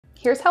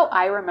Here's how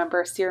I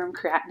remember serum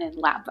creatinine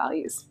lab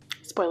values.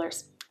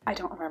 Spoilers, I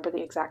don't remember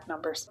the exact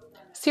numbers.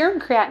 Serum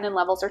creatinine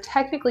levels are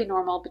technically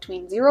normal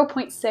between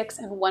 0.6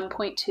 and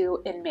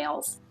 1.2 in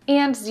males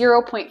and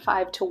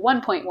 0.5 to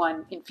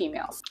 1.1 in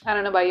females. I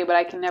don't know about you, but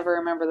I can never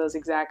remember those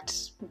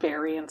exact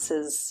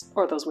variances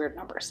or those weird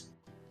numbers.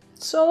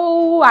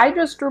 So I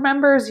just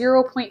remember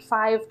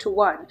 0.5 to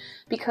 1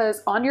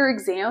 because on your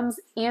exams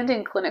and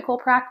in clinical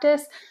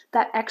practice,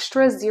 that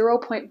extra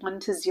 0.1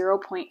 to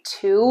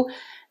 0.2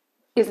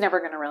 is never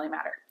going to really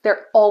matter.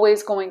 They're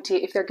always going to,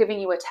 if they're giving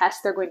you a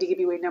test, they're going to give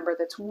you a number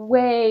that's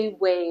way,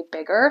 way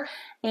bigger.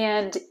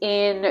 And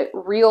in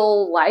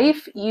real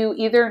life, you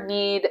either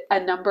need a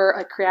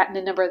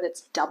creatinine number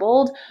that's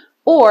doubled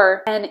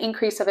or an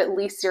increase of at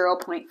least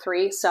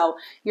 0.3. So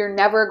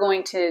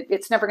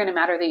it's never going to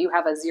matter that you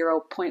have a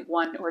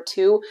 0.1 or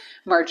 2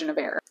 margin of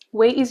error.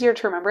 Way easier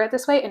to remember it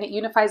this way, and it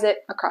unifies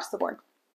it across the board.